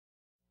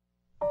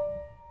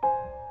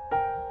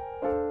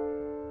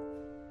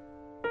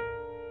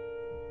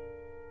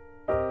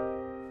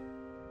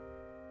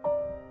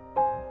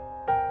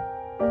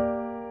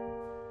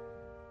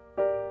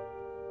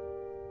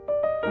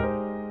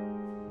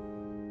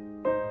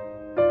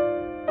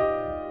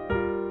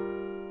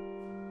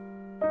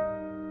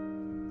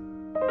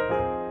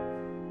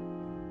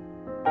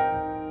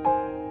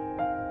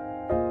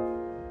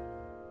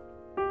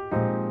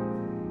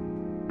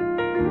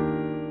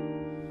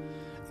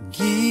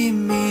Give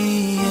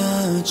me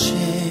a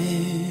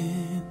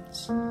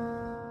chance.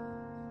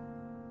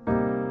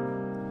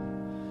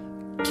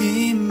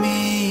 Give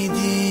me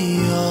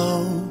the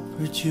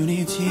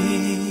opportunity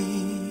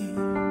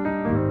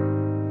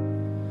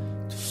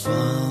to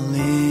fall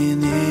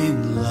in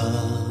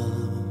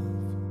love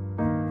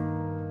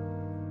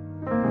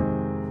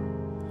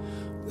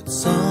with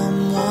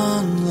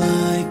someone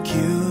like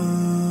you.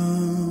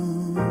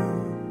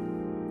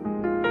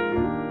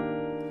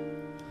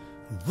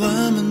 A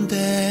woman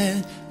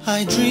that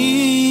I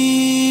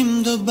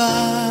dreamed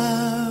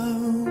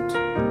about,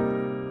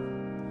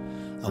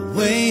 I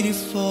waited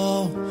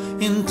for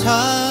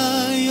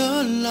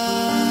entire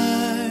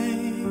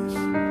life.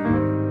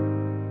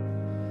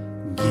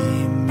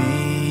 Give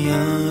me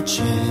a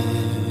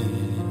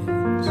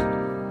chance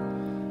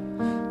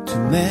to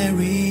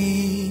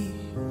marry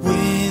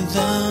with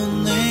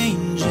an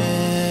angel.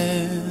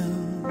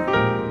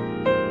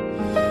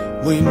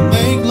 We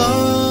make love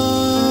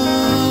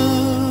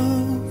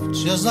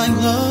just like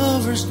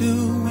lovers do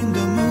in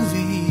the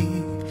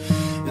movie.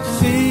 It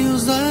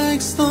feels like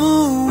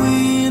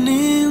snowing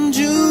in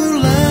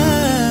July.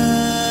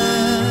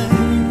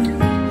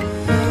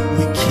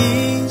 We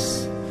kiss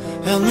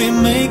and we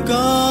make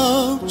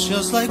up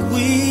just like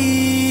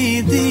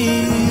we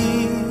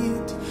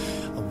did.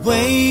 I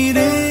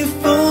waited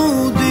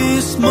for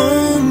this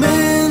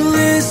moment.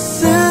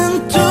 Listen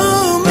to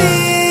me.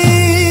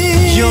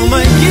 You're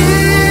my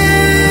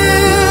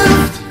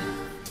gift.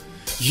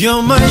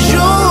 You're my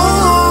joy.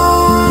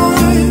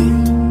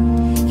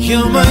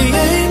 You're my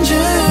angel.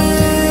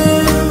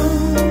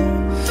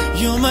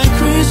 You're my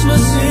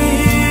Christmas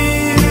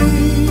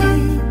Eve. I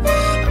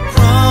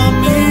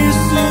promise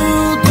to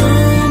do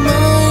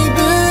my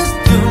best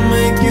to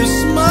make you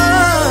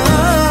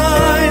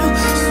smile.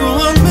 So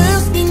I'm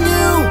asking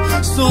you,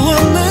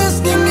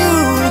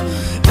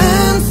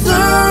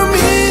 answer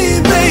me,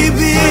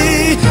 baby.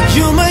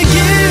 You're my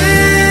gift.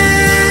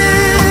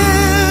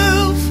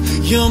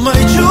 You're my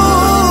joy.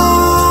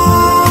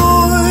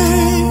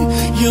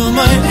 You're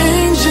my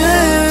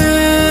angel.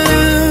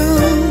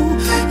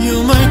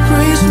 You're my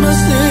Christmas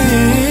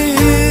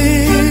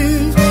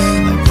Eve. I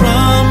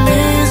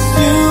promise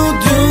to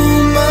do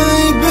my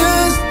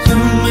best to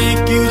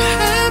make you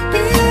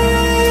happy.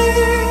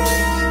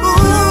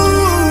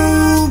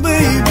 Ooh,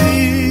 baby.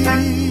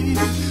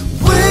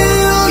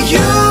 Will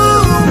you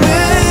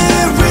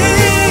marry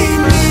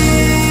me?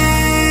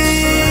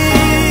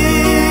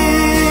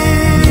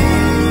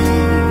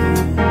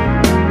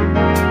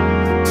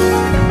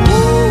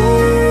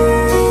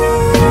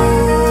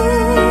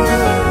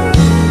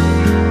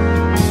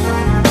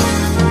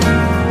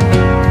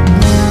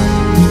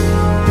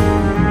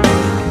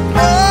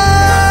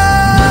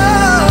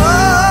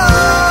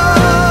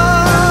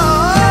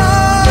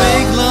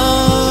 Make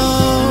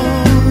love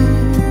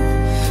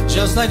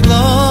just like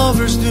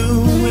lovers do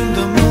in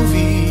the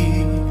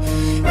movie.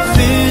 It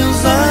feels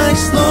like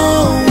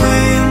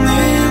snowing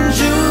in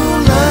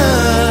July.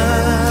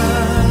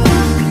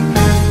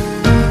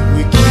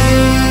 We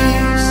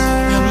kiss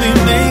and we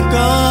make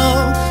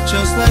up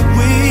just like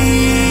we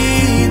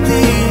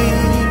did.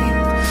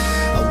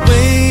 I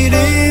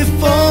waited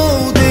for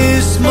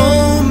this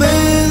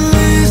moment.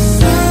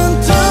 Listen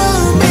to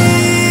me.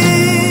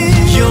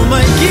 You're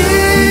my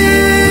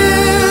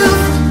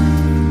gift.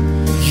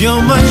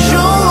 You're my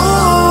joy.